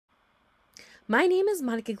My name is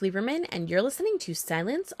Monica Gleberman, and you're listening to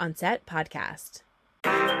Silence on Set podcast.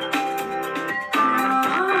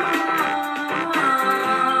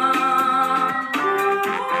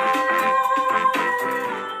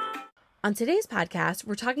 On today's podcast,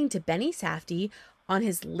 we're talking to Benny Safdie on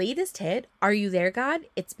his latest hit, Are You There, God?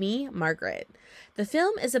 It's Me, Margaret. The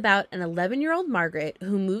film is about an 11-year-old Margaret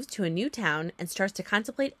who moves to a new town and starts to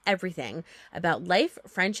contemplate everything about life,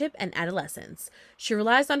 friendship, and adolescence. She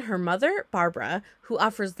relies on her mother, Barbara, who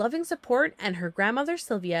offers loving support, and her grandmother,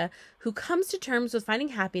 Sylvia, who comes to terms with finding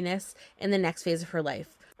happiness in the next phase of her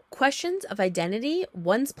life. Questions of identity,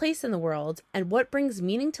 one's place in the world, and what brings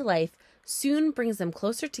meaning to life soon brings them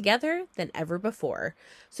closer together than ever before.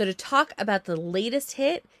 So to talk about the latest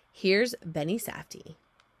hit, here's Benny Safdie.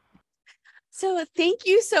 So thank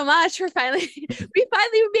you so much for we finally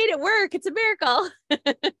made it work. It's a miracle.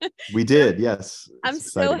 We did, yes. I'm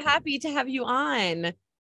so happy to have you on.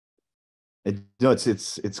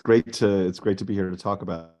 It's great to be here to talk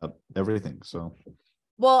about everything. So,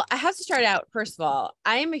 well, I have to start out. First of all,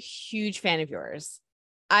 I am a huge fan of yours.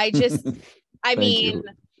 I mean,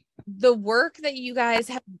 the work that you guys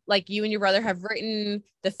have, like you and your brother have written,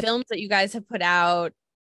 the films that you guys have put out,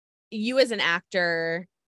 you as an actor,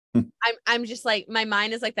 I'm just like, my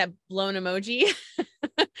mind is like that blown emoji.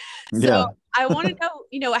 So I want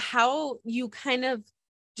to know, how you kind of,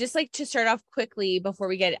 just like to start off quickly before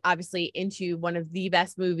we get obviously into one of the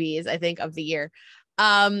best movies, I think, of the year.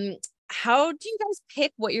 How do you guys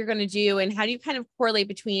pick what you're going to do, and how do you kind of correlate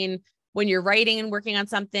between when you're writing and working on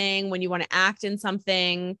something, when you want to act in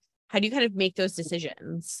something? How do you kind of make those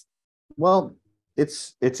decisions? Well,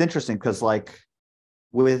 it's interesting because, like,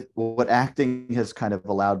 with what acting has kind of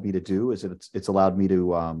allowed me to do is it's allowed me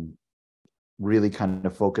to really kind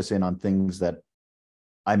of focus in on things that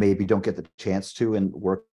I maybe don't get the chance to in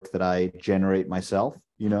work that I generate myself,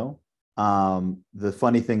 The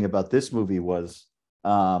funny thing about this movie was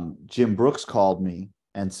Jim Brooks called me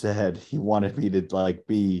and said he wanted me to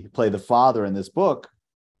play the father in this book.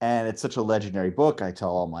 And it's such a legendary book. I tell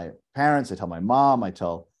all my parents, I tell my mom, I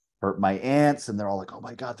tell my aunts, and they're all like, oh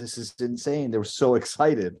my God, this is insane. They were so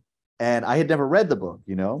excited. And I had never read the book,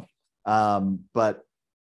 but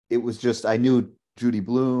it was just, I knew Judy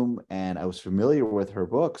Blume and I was familiar with her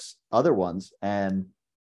books, other ones. And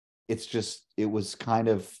it was kind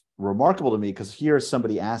of remarkable to me because here's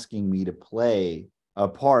somebody asking me to play a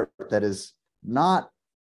part that is not,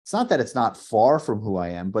 it's not that it's not far from who I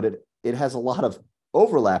am, but it has a lot of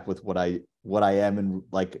overlap with what I am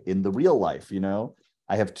in the real life.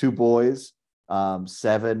 I have two boys,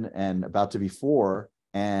 7 and about to be 4,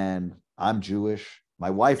 and I'm Jewish. My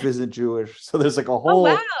wife isn't Jewish, so there's like a whole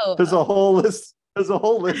there's a whole list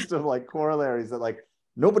of like corollaries that like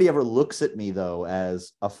nobody ever looks at me though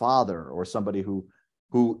as a father or somebody who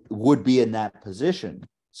would be in that position.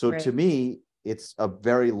 So to me, it's a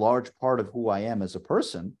very large part of who I am as a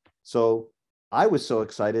person. So I was so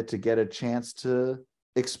excited to get a chance to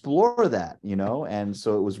explore that, and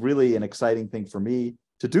so it was really an exciting thing for me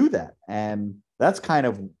to do that. And that's kind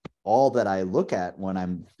of all that I look at when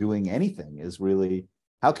I'm doing anything, is really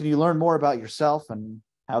how can you learn more about yourself and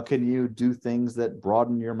how can you do things that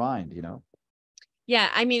broaden your mind, Yeah,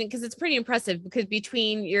 I mean, because it's pretty impressive, because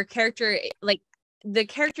between your character, like the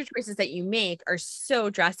character choices that you make are so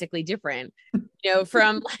drastically different,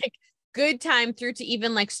 from like Good Time through to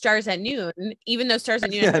even like Stars at Noon, even though Stars at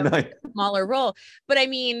Noon is a smaller role. But I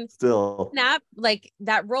mean, still, like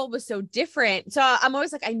that role was so different. So I'm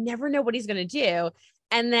always like, I never know what he's going to do.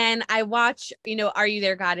 And then I watch, Are You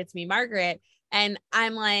There, God? It's Me, Margaret. And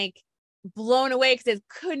I'm like blown away because it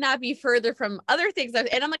could not be further from other things.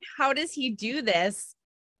 And I'm like, how does he do this?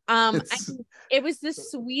 It was the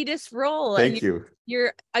sweetest role. Thank you.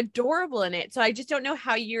 You're adorable in it. So I just don't know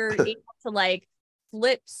how you're able to like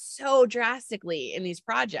flip so drastically in these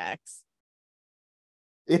projects.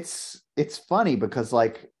 It's funny because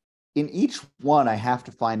like in each one I have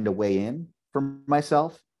to find a way in for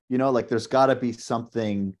myself, like there's got to be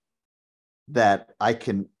something that I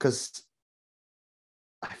can, because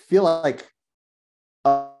I feel like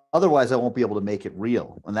otherwise I won't be able to make it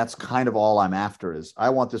real. And that's kind of all I'm after, is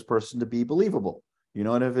I want this person to be believable,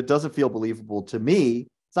 and if it doesn't feel believable to me,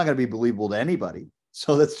 it's not going to be believable to anybody.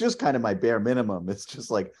 So that's just kind of my bare minimum. It's just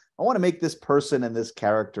like, I want to make this person and this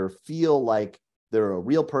character feel like they're a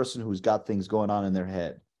real person who's got things going on in their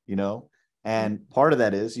head, and part of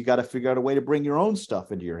that is you got to figure out a way to bring your own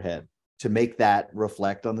stuff into your head to make that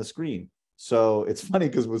reflect on the screen. So it's funny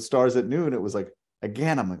because with Stars at Noon, it was like,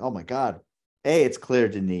 again, I'm like, oh my God, it's Claire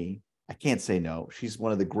Denis. I can't say no. She's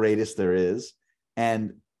one of the greatest there is.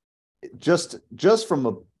 And just from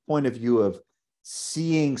a point of view of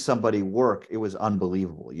seeing somebody work, it was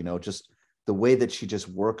unbelievable. Just the way that she just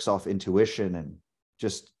works off intuition and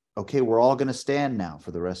just, okay, we're all going to stand now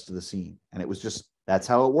for the rest of the scene. And it was just, that's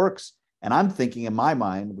how it works. And I'm thinking in my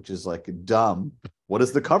mind, which is like dumb, what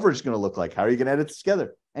is the coverage going to look like? How are you going to edit this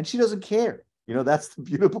together? And she doesn't care. That's the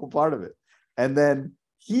beautiful part of it. And then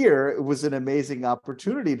here it was an amazing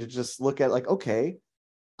opportunity to just look at like, okay,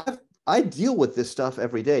 I deal with this stuff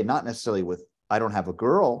every day, not necessarily with, I don't have a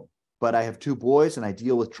girl, but I have two boys and I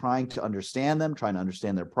deal with trying to understand them, trying to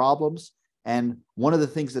understand their problems. And one of the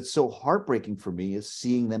things that's so heartbreaking for me is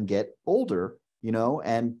seeing them get older,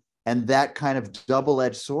 and that kind of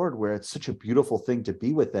double-edged sword where it's such a beautiful thing to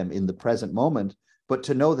be with them in the present moment, but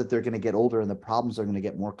to know that they're going to get older and the problems are going to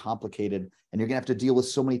get more complicated and you're going to have to deal with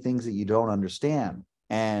so many things that you don't understand.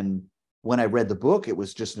 And when I read the book, it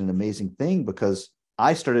was just an amazing thing because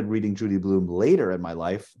I started reading Judy Blume later in my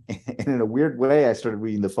life. And in a weird way, I started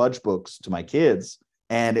reading the Fudge books to my kids.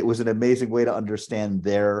 And it was an amazing way to understand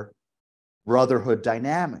their brotherhood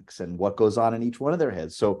dynamics and what goes on in each one of their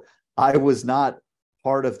heads. So I was not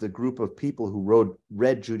part of the group of people who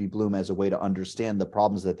read Judy Blume as a way to understand the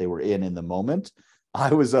problems that they were in the moment.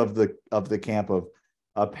 I was of the camp of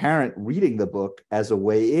a parent reading the book as a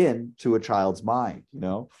way in to a child's mind,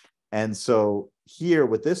 And so here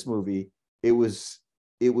with this movie, it was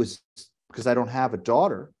because I don't have a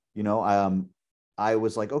daughter, I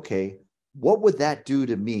was like, okay, what would that do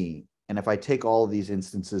to me? And if I take all of these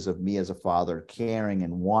instances of me as a father caring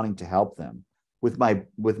and wanting to help them with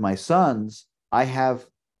my sons, I have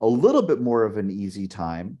a little bit more of an easy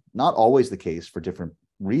time, not always the case for different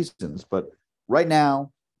reasons, but right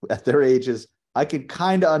now at their ages, I can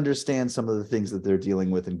kind of understand some of the things that they're dealing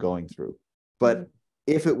with and going through. But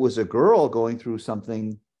if it was a girl going through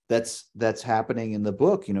something that's happening in the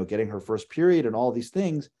book, getting her first period and all these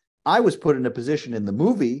things, I was put in a position in the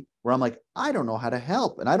movie where I'm like, I don't know how to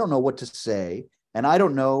help and I don't know what to say and I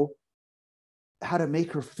don't know how to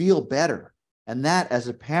make her feel better. And that, as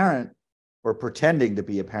a parent, or pretending to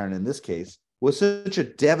be a parent in this case, was such a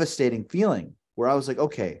devastating feeling where I was like,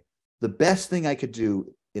 okay, the best thing I could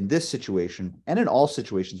do in this situation and in all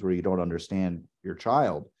situations where you don't understand your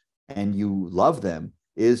child and you love them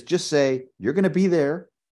is just say, you're going to be there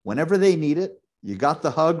whenever they need it. You got the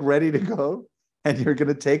hug ready to go and you're going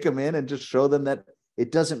to take them in and just show them that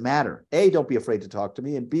it doesn't matter. A, don't be afraid to talk to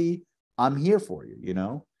me. And B, I'm here for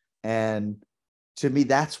you, And to me,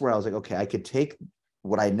 that's where I was like, okay, I could take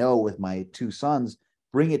what I know with my two sons,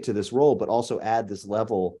 bring it to this role, but also add this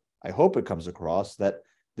level. I hope it comes across that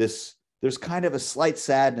there's kind of a slight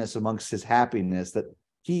sadness amongst his happiness that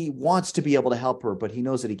he wants to be able to help her, but he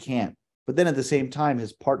knows that he can't. But then at the same time,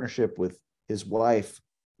 his partnership with his wife,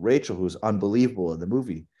 Rachel, who's unbelievable in the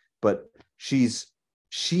movie, but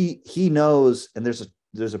he knows, and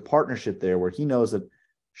there's a partnership there where he knows that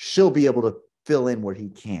she'll be able to fill in where he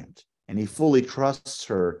can't. And he fully trusts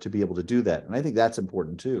her to be able to do that. And I think that's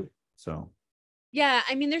important too. So. Yeah.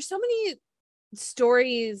 I mean, there's so many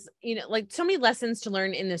stories, like so many lessons to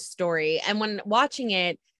learn in this story. And when watching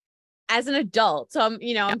it as an adult, so I'm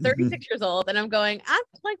 36 years old and I'm like,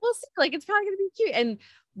 we'll see, like, it's probably going to be cute. And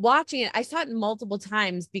watching it, I saw it multiple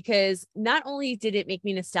times because not only did it make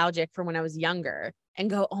me nostalgic for when I was younger and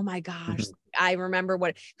go, oh my gosh, I remember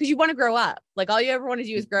because you want to grow up. Like all you ever want to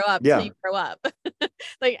do is grow up until you grow up.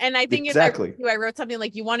 Like, and I think exactly. I wrote something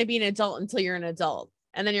like, you want to be an adult until you're an adult.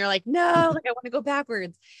 And then you're like, no, like I want to go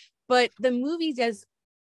backwards. But the movie does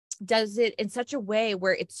it in such a way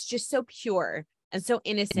where it's just so pure and so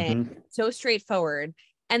innocent, so straightforward.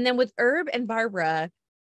 And then with Herb and Barbara,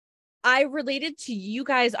 I related to you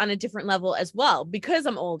guys on a different level as well, because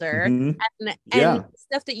I'm older and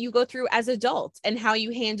stuff that you go through as adults and how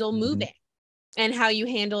you handle moving and how you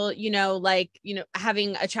handle,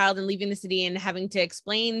 having a child and leaving the city and having to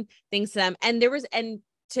explain things to them. And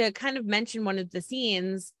to kind of mention one of the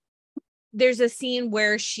scenes, there's a scene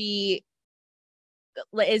where she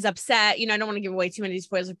is upset. I don't want to give away too many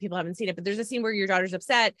spoilers if people haven't seen it, but there's a scene where your daughter's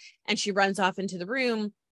upset and she runs off into the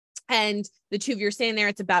room and the two of you are standing there.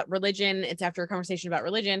 It's about religion. It's after a conversation about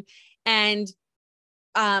religion. And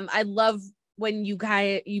I love when you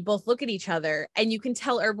both look at each other and you can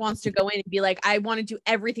tell Herb wants to go in and be like, I want to do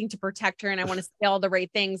everything to protect her and I want to say all the right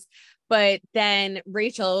things. But then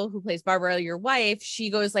Rachel, who plays Barbara, your wife, she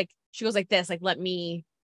goes like this, like, let me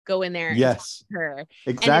go in there. Yes. And her.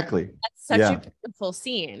 Exactly. And that's such a beautiful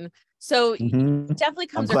scene. So it definitely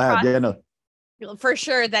comes across for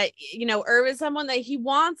sure that, Herb is someone that he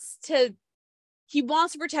wants to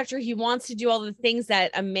protect her. He wants to do all the things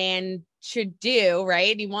that a man should do,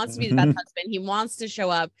 right? He wants to be the best husband. He wants to show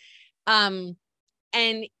up. And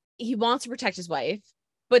he wants to protect his wife.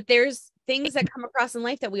 But there's things that come across in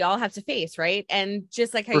life that we all have to face, right? And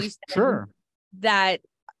just like how For you said sure. that,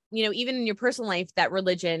 even in your personal life, that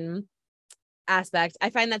religion aspect, I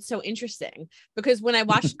find that so interesting because when I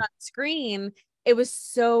watched it on screen, it was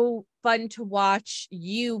so fun to watch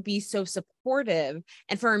you be so supportive,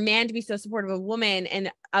 and for a man to be so supportive of a woman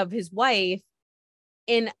and of his wife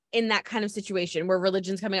in that kind of situation where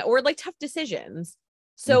religion's coming out or like tough decisions.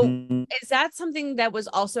 So Mhm. is that something that was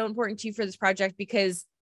also important to you for this project? Because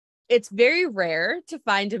it's very rare to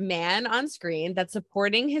find a man on screen that's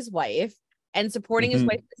supporting his wife and supporting his Mhm.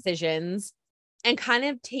 wife's decisions and kind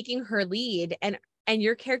of taking her lead, and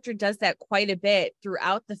your character does that quite a bit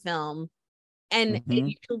throughout the film, and it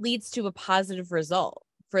Mhm. usually leads to a positive result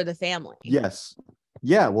for the family. Yes.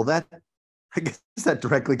 Yeah. Well, that I guess that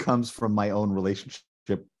directly comes from my own relationship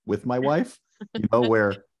with my wife,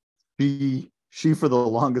 where she for the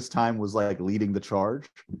longest time was like leading the charge,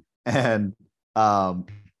 and um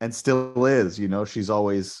and still is, she's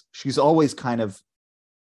always kind of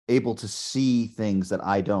able to see things that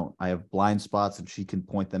I don't. I have blind spots and she can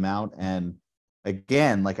point them out. And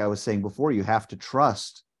again, like I was saying before, you have to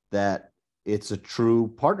trust that it's a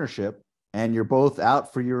true partnership and you're both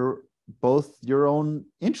out for your own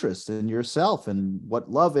interests and yourself and what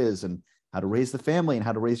love is and how to raise the family and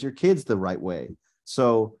how to raise your kids the right way.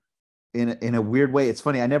 So in a weird way, it's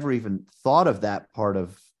funny, I never even thought of that part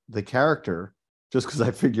of the character, just because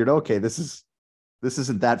I figured, okay, this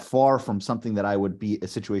isn't that far from something that I would be a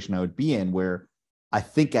situation I would be in, where I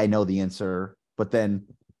think I know the answer, but then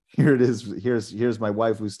here it is. Here's my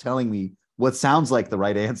wife who's telling me what sounds like the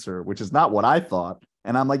right answer, which is not what I thought.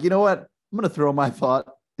 And I'm like, you know what? I'm going to throw my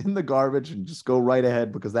thought in the garbage and just go right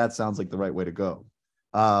ahead because that sounds like the right way to go.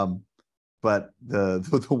 Um, but the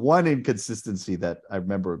one inconsistency that I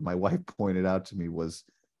remember my wife pointed out to me was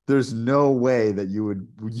there's no way that you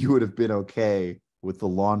would have been okay with the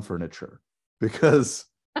lawn furniture, because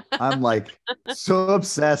I'm like so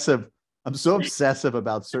obsessive. I'm so obsessive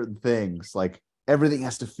about certain things. Like everything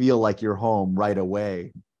has to feel like you're home right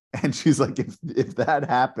away. And she's like, if that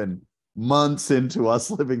happened months into us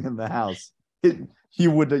living in the house,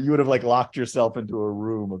 you would have like locked yourself into a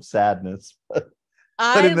room of sadness. But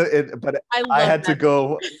I but I I love had to that.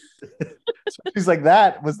 go. So she's like,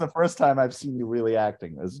 that was the first time I've seen you really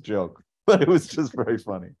acting as a joke, but it was just very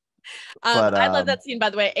funny. But I love that scene, by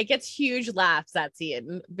the way. It gets huge laughs, that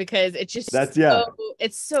scene, because that's yeah.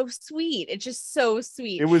 it's so sweet. It's just so It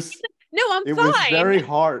sweet. was No, I'm it was fine. very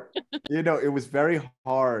hard. It was very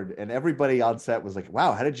hard, and everybody on set was like,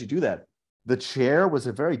 "Wow, how did you do that?" The chair was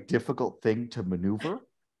a very difficult thing to maneuver.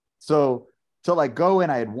 So to like go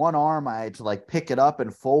in, I had one arm, I had to like pick it up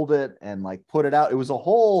and fold it and like put it out. It was a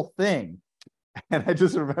whole thing. And I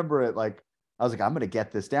just remember it like I was like, I'm gonna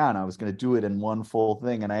get this down. I was gonna do it in one full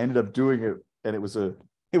thing, and I ended up doing it, and it was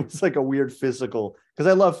like a weird physical, because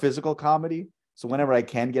I love physical comedy. So whenever I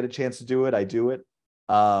can get a chance to do it, I do it.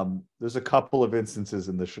 There's a couple of instances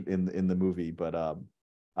in the movie, but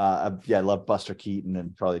yeah, I love Buster Keaton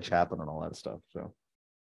and Charlie Chaplin and all that stuff. So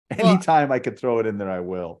Well, anytime I could throw it in there, I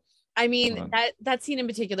will. I mean, But, that scene in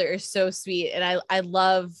particular is so sweet, and I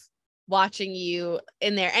love watching you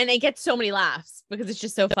in there, and it gets so many laughs because it's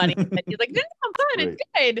just so funny. And he's like, "No, no, I'm fine. It's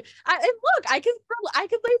great. good. And look, I can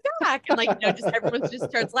lay back," and like just everyone just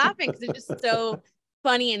starts laughing because it's just so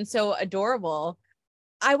funny and so adorable.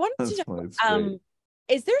 I wanted to That's know, funny. It's great.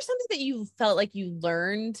 is there something that you felt like you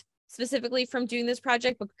learned specifically from doing this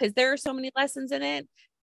project, because there are so many lessons in it?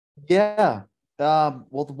 Yeah.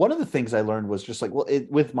 Well, one of the things I learned was just like, well,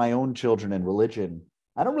 with my own children and religion,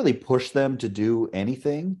 I don't really push them to do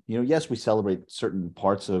anything. Yes, we celebrate certain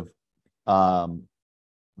parts of um,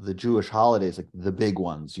 the Jewish holidays, like the big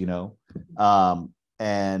ones,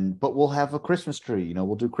 but we'll have a Christmas tree,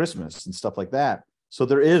 we'll do Christmas and stuff like that. So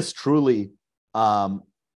there is truly um,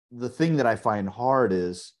 the thing that I find hard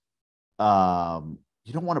is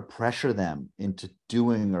you don't want to pressure them into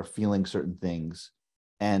doing or feeling certain things.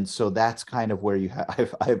 And so that's kind of where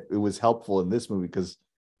it was helpful in this movie because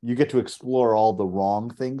you get to explore all the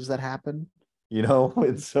wrong things that happen,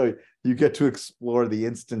 and so you get to explore the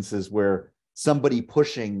instances where somebody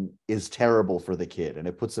pushing is terrible for the kid and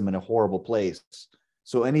it puts them in a horrible place.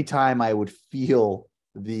 So anytime I would feel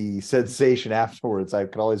the sensation afterwards, I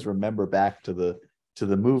could always remember back to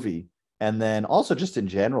the movie. And then also just in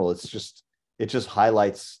general, it just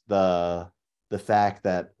highlights the fact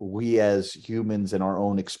that we as humans in our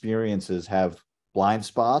own experiences have blind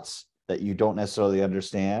spots that you don't necessarily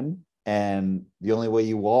understand. And the only way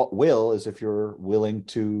you will is if you're willing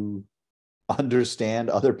to understand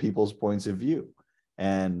other people's points of view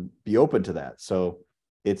and be open to that. So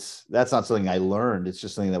that's not something I learned. It's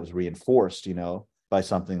just something that was reinforced, by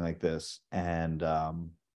something like this. And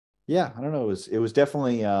yeah, I don't know. It was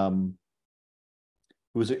definitely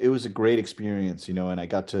it was a great experience, and I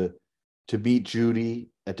got to meet Judy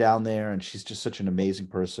down there, and she's just such an amazing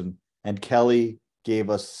person. And Kelly gave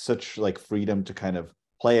us such like freedom to kind of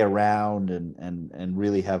play around and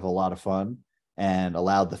really have a lot of fun, and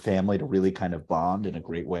allowed the family to really kind of bond in a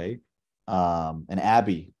great way. And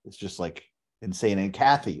Abby is just like insane, and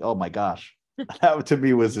Kathy, oh my gosh, that to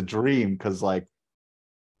me was a dream because like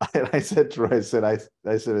I said to her, I said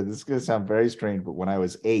this is going to sound very strange, but when I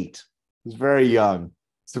was 8, I was very young.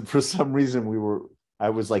 So for some reason I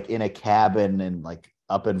was like in a cabin and like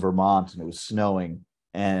up in Vermont, and it was snowing,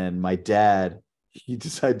 and my dad, he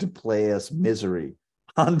decided to play us Misery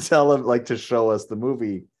on like to show us the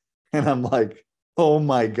movie. And I'm like, oh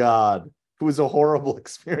my God, it was a horrible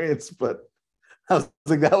experience, but I was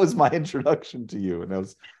like, that was my introduction to you. And it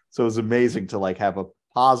was amazing to like have a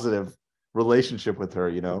positive relationship with her.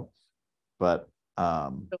 But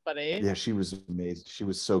So funny. yeah, she was amazing. She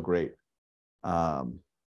was so great. Um,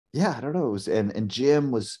 yeah, I don't know. It was, and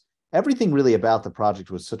Jim was, everything really about the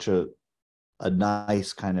project was such a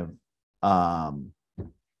nice kind of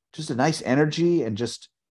just a nice energy, and just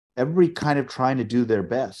everybody kind of trying to do their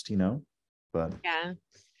best. But Yeah.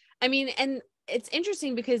 I mean, and it's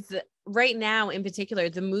interesting because right now in particular,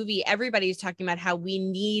 the movie, everybody's talking about how we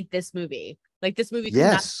need this movie. Like this movie could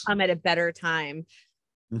not yes. come at a better time.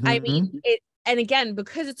 I mean, Mhm. and again,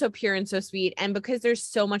 because it's so pure and so sweet, and because there's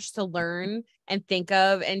so much to learn and think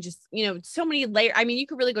of, and just, so many layers. I mean, you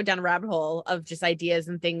could really go down a rabbit hole of just ideas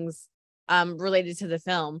and things related to the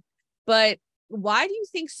film. But why do you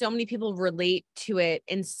think so many people relate to it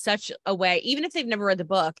in such a way, even if they've never read the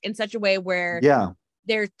book, in such a way where Yeah.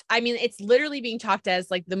 I mean, it's literally being talked as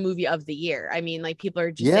like the movie of the year. I mean, like people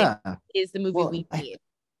are just saying, Yeah. is the movie Well, we need.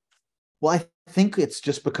 I think it's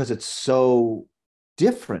just because it's so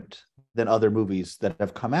different than other movies that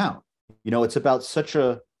have come out. It's about such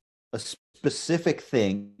a specific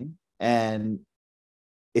thing, and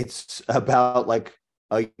it's about like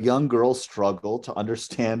a young girl's struggle to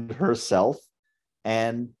understand herself,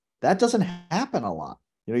 and that doesn't happen a lot.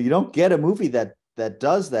 You don't get a movie that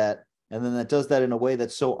does that, and then that does that in a way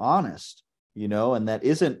that's so honest, and that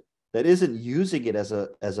isn't using it as a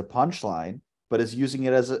punchline, but is using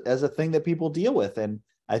it as a thing that people deal with. And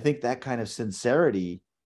I think that kind of sincerity,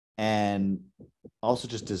 and also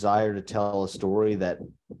just desire to tell a story that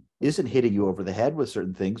isn't hitting you over the head with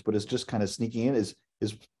certain things, but is just kind of sneaking in, is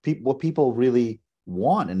what people really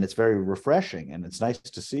want, and it's very refreshing, and it's nice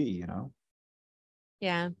to see.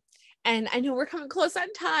 Yeah. And I know we're coming close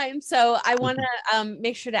on time, so I want to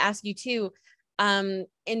make sure to ask you too,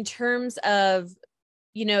 in terms of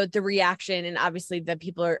the reaction, and obviously that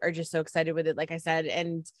people are just so excited with it, like I said,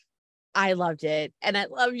 and I loved it, and I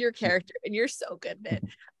love your character, and you're so good in it.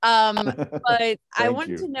 But I Thank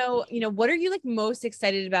wanted you. to know, what are you like most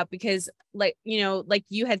excited about? Because like, like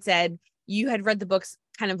you had said, you had read the books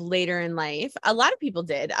kind of later in life. A lot of people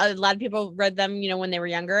did. A lot of people read them, when they were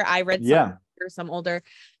younger. I read some Yeah. or some older.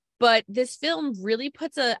 But this film really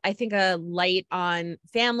puts I think, a light on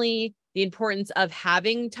family, the importance of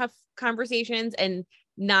having tough conversations and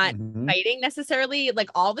not Mhm. fighting necessarily like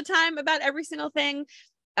all the time about every single thing.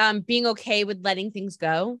 Being okay with letting things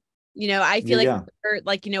go. I feel Yeah, like, yeah.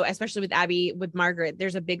 like, especially with Abby, with Margaret,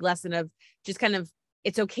 there's a big lesson of just kind of,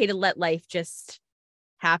 it's okay to let life just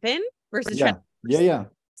happen versus trying Yeah. Yeah, to. yeah.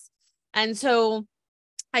 And so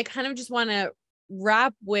I kind of just want to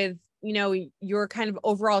wrap with, your kind of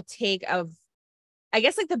overall take of, I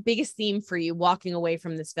guess, like the biggest theme for you walking away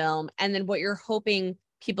from this film, and then what you're hoping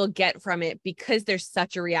people get from it because there's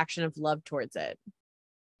such a reaction of love towards it.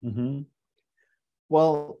 Mhm.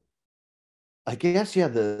 Well, I guess, yeah,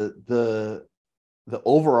 the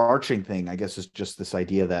overarching thing, I guess, is just this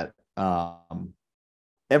idea that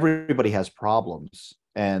everybody has problems,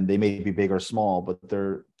 and they may be big or small, but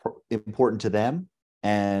they're important to them.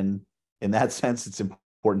 And in that sense, it's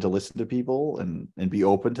important to listen to people and be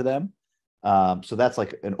open to them. So that's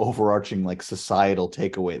like an overarching like societal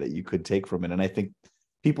takeaway that you could take from it. And I think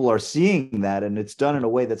people are seeing that, and it's done in a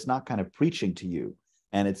way that's not kind of preaching to you,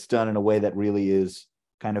 and it's done in a way that really is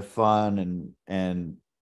kind of fun, and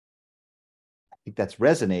I think that's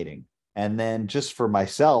resonating. And then just for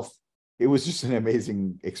myself, it was just an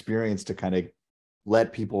amazing experience to kind of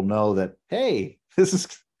let people know that, hey,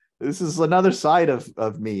 this is another side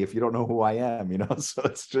of me if you don't know who I am. So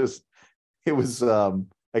it was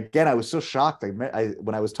again, I was so shocked.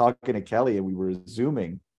 When I was talking to Kelly and we were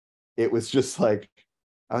zooming, it was just like,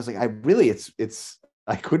 I was like, it's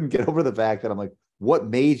I couldn't get over the fact that I'm like, what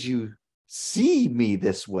made you see me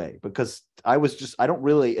this way? Because I don't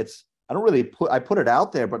really, I don't really I put it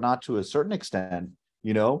out there, but not to a certain extent,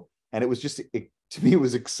 you know. And it was just to me, it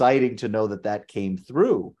was exciting to know that that came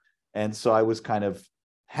through, and so I was kind of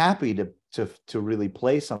happy to really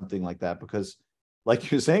play something like that, because,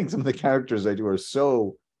 like you're saying, some of the characters I do are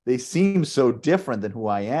they seem so different than who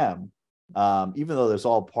I am, even though there's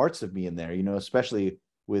all parts of me in there, you know, especially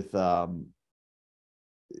with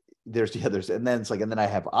there's and then it's like, and then I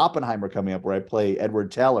have Oppenheimer coming up where I play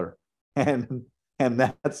Edward Teller, and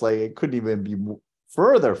that's like, it couldn't even be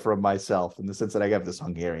further from myself in the sense that I have this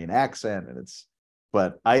Hungarian accent, and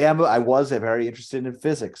but I was very interested in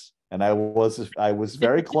physics, and I was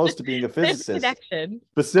very close to being a physicist, connection.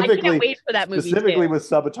 specifically I can't wait for that movie specifically too. with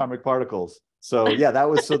subatomic particles. So yeah, that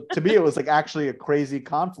was, so to me it was like actually a crazy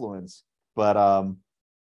confluence. But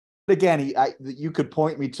again, you could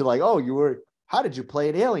point me to like, oh, how did you play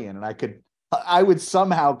an alien? And I would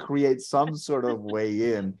somehow create some sort of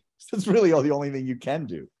way in. It's really the only thing you can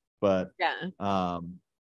do. But Yeah.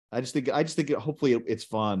 I just think hopefully it's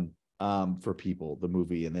fun for people, the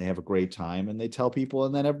movie, and they have a great time, and they tell people,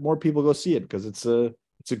 and then have more people go see it, because it's a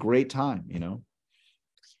great time, you know.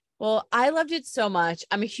 Well, I loved it so much.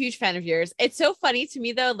 I'm a huge fan of yours. It's so funny to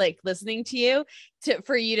me though, like listening to you,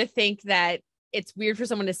 for you to think that it's weird for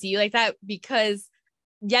someone to see you like that, because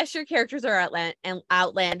yes, your characters are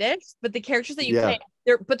outlandish, but the characters that you play,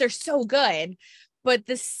 they're so good. But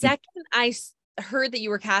the second I heard that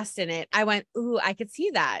you were cast in it, I went, ooh, I could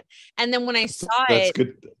see that. And then when I saw That's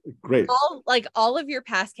good. Great. all of your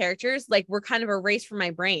past characters like were kind of erased from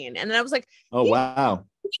my brain. And then I was like, oh wow,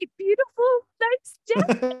 beautiful, nice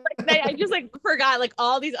day. I just like forgot like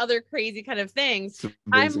all these other crazy kind of things.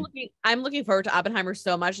 I'm looking forward to Oppenheimer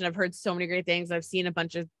so much, and I've heard so many great things. I've seen a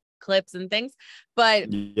bunch of clips and things,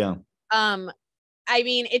 but yeah, I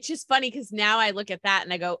mean, it's just funny because now I look at that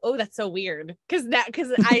and I go, oh, that's so weird, because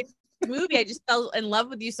movie, I just fell in love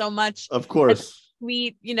with you so much. Of course.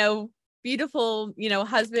 Sweet, beautiful,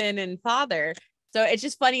 husband and father. So it's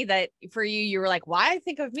just funny that for you, you were like, why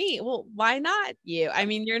think of me? Well, why not you? I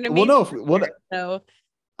mean, you're an amazing so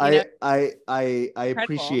I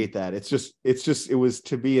appreciate that. It's just it was,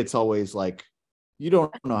 to me, it's always like, you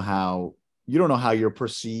don't know how you're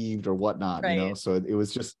perceived or whatnot, right. You know. So it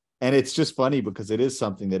was just, and it's just funny because it is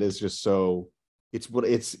something that is just so, it's what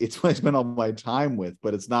I spend all my time with,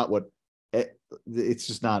 but it's not what it's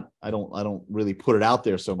just not, I don't really put it out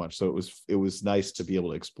there so much. So it was nice to be able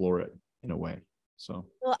to explore it in a way. So,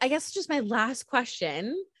 well, I guess just my last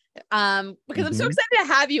question, because I'm so excited to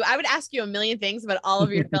have you. I would ask you a million things about all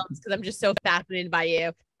of your films because I'm just so fascinated by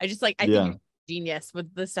you. I think you're genius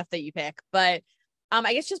with the stuff that you pick. But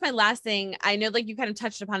I guess just my last thing, I know like you kind of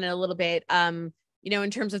touched upon it a little bit,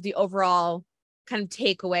 in terms of the overall kind of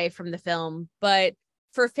takeaway from the film, but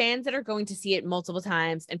for fans that are going to see it multiple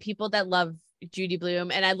times and people that love Judy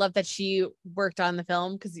Blume, and I love that she worked on the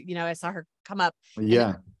film because I saw her come up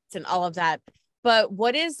and all of that. But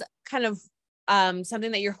what is kind of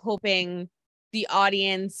something that you're hoping the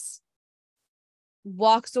audience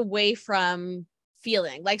walks away from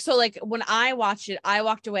feeling like? So like when I watched it, I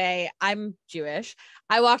walked away, I'm Jewish,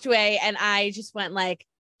 I walked away and I just went like,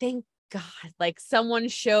 thank God, like someone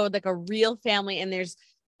showed like a real family, and there's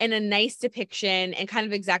a nice depiction, and kind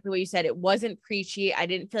of exactly what you said. It wasn't preachy. I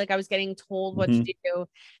didn't feel like I was getting told what to do.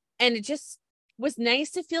 And it just was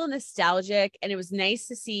nice to feel nostalgic, and it was nice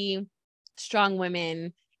to see strong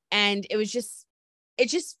women, and it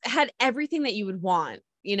just had everything that you would want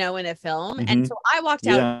in a film. And so I walked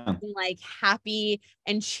out like happy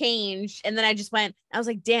and changed, and then I just went, I was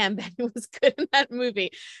like, damn, Benny was good in that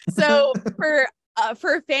movie. So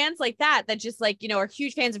for fans like that just like are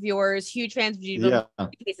huge fans of yours, huge fans of you,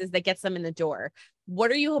 cases that gets them in the door,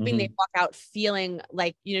 what are you hoping they walk out feeling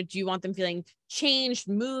like? Do you want them feeling changed,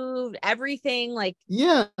 moved, everything? Like,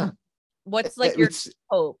 what's like your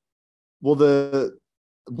hope? Well,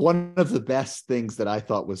 one of the best things that I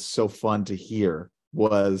thought was so fun to hear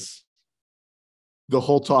was the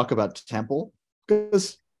whole talk about Temple,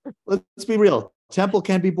 because let's be real, Temple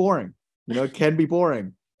can be boring. It can be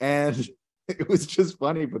boring. And it was just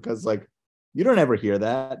funny because like, you don't ever hear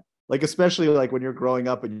that. Like, especially like when you're growing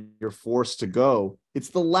up and you're forced to go, it's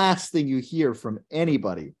the last thing you hear from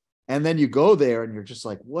anybody. And then you go there and you're just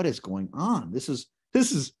like, what is going on? This is,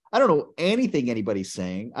 I don't know anything anybody's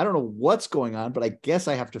saying. I don't know what's going on, but I guess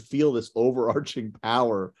I have to feel this overarching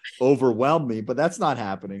power overwhelm me, but that's not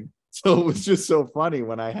happening. So it was just so funny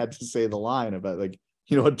when I had to say the line about like,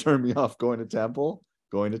 what turned me off going to Temple.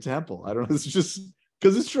 I don't know. It's just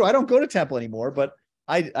because it's true. I don't go to Temple anymore, but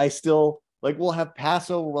I still like, we'll have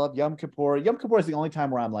Passover, we'll have Yom Kippur. Yom Kippur is the only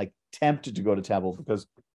time where I'm like tempted to go to Temple because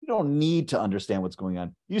you don't need to understand what's going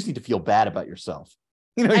on. You just need to feel bad about yourself.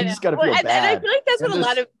 I You know. just got to Well, feel and I bad. feel like that's what And a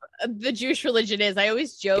lot this, of the Jewish religion is. I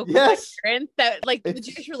always joke with my yes, parents that like the it's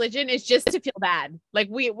Jewish religion is just to feel bad. Like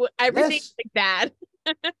everything's yes, like bad.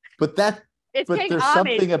 but that, It's but paying there's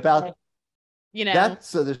homage, something about you know. that.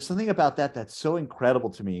 So there's something about that that's so incredible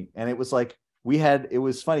to me. And it was like it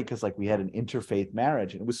was funny because like we had an interfaith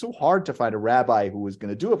marriage, and it was so hard to find a rabbi who was going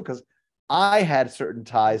to do it because I had certain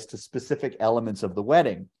ties to specific elements of the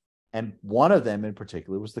wedding. And one of them in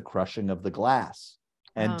particular was the crushing of the glass.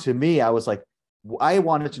 And Oh, to me, I was like, I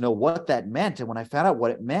wanted to know what that meant. And when I found out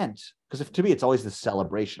what it meant, because to me, it's always this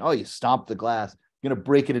celebration. Oh, you stomp the glass, you're going to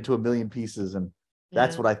break it into a million pieces. And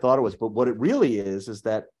that's yeah. what I thought it was. But what it really is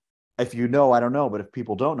that if you know, I don't know, but if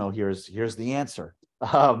people don't know, here's the answer.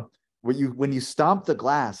 When you stomp the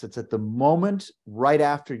glass, it's at the moment right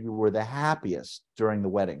after you were the happiest during the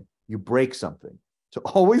wedding. You break something to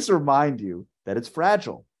always remind you that it's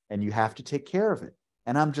fragile and you have to take care of it.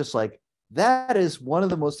 And I'm just like, that is one of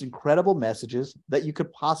the most incredible messages that you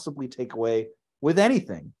could possibly take away with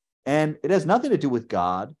anything. And it has nothing to do with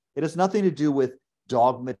God. It has nothing to do with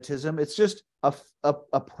dogmatism. It's just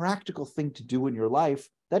a practical thing to do in your life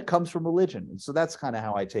that comes from religion. And so that's kind of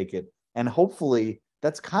how I take it. And hopefully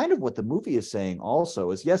that's kind of what the movie is saying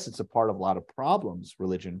also is, yes, it's a part of a lot of problems,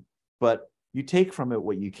 religion, but you take from it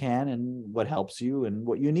what you can and what helps you and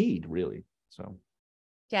what you need, really. So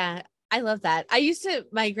Yeah, I love that.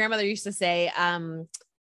 My grandmother used to say,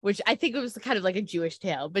 which I think it was kind of like a Jewish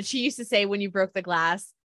tale, but she used to say when you broke the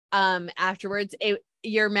glass, afterwards,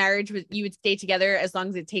 your marriage was, you would stay together as long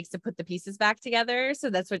as it takes to put the pieces back together. So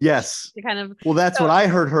that's what yes. kind of, Well, that's so what I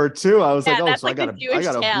heard her too. I was like, yeah, oh, that's so I like the gotta Jewish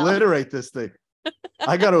tale. obliterate this thing.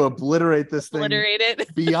 I gotta obliterate this thing Obliterate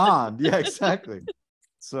it. beyond. Yeah, exactly.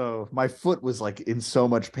 So my foot was like in so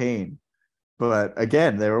much pain. But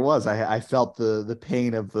again, there it was. I felt the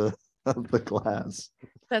pain of the of the glass.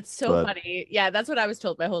 That's so But funny. Yeah, that's what I was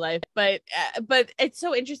told my whole life. But it's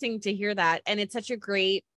so interesting to hear that, and it's such a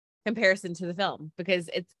great comparison to the film because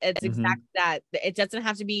it's mhm. exactly that. It doesn't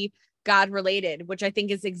have to be God related, which I think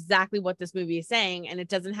is exactly what this movie is saying, and it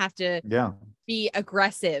doesn't have to Yeah. be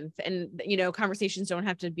aggressive, and conversations don't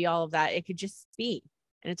have to be all of that. It could just be,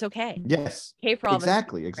 and it's okay. Yes. Okay for all of us.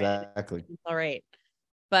 Exactly. Exactly. It's all right.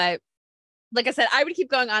 But like I said, I would keep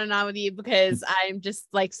going on and on with you because I'm just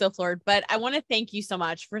like so floored. But I want to thank you so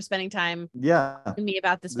much for spending time Yeah. with me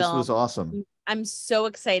about this This film. was awesome. I'm so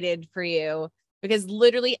excited for you because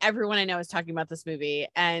literally everyone I know is talking about this movie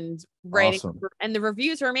and writing, Awesome. and the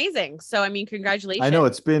reviews are amazing. So I mean, I congratulations. know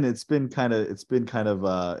it's been kind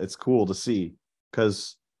of it's cool to see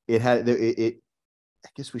because it I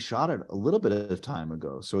guess we shot it a little bit of time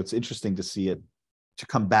ago. So it's interesting to see it, to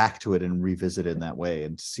come back to it and revisit it in that way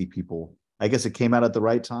and to see people. I guess it came out at the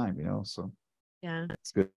right time. So Yeah.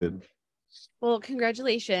 it's good. Well,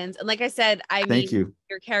 congratulations. And like I said, I Thank mean, you.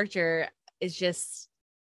 your character is just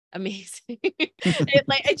amazing.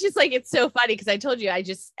 It's just like it's so funny because I told you I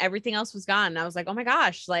just everything else was gone. And I was like, oh my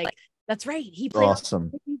gosh, like that's right. He played all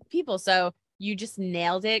Awesome. these people. So you just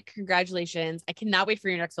nailed it. Congratulations. I cannot wait for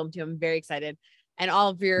your next film too. I'm very excited. And all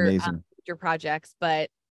of Amazing. your projects. But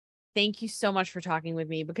thank you so much for talking with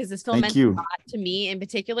me because this film Thank meant a you. lot to me in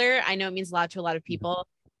particular. I know it means a lot to a lot of people.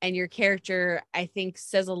 And your character, I think,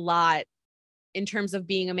 says a lot in terms of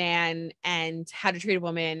being a man and how to treat a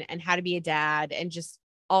woman and how to be a dad and just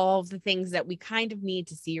all of the things that we kind of need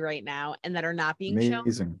to see right now and that are not being shown.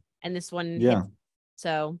 Amazing. And this one Yeah. hits.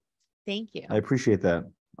 So thank you. I appreciate that.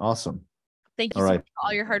 Awesome. Thank you All so right. much for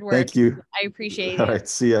all your hard work. Thank you. I appreciate All it. right.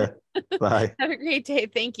 See ya. Bye. Have a great day.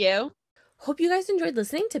 Thank you. Hope you guys enjoyed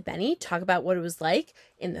listening to Benny talk about what it was like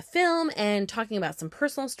in the film and talking about some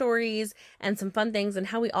personal stories and some fun things and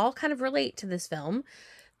how we all kind of relate to this film.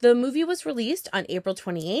 The movie was released on April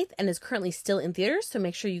 28th and is currently still in theaters, so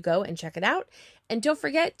make sure you go and check it out. And don't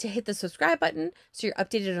forget to hit the subscribe button so you're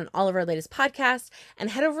updated on all of our latest podcasts, and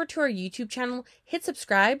head over to our YouTube channel, hit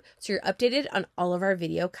subscribe so you're updated on all of our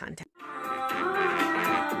video content.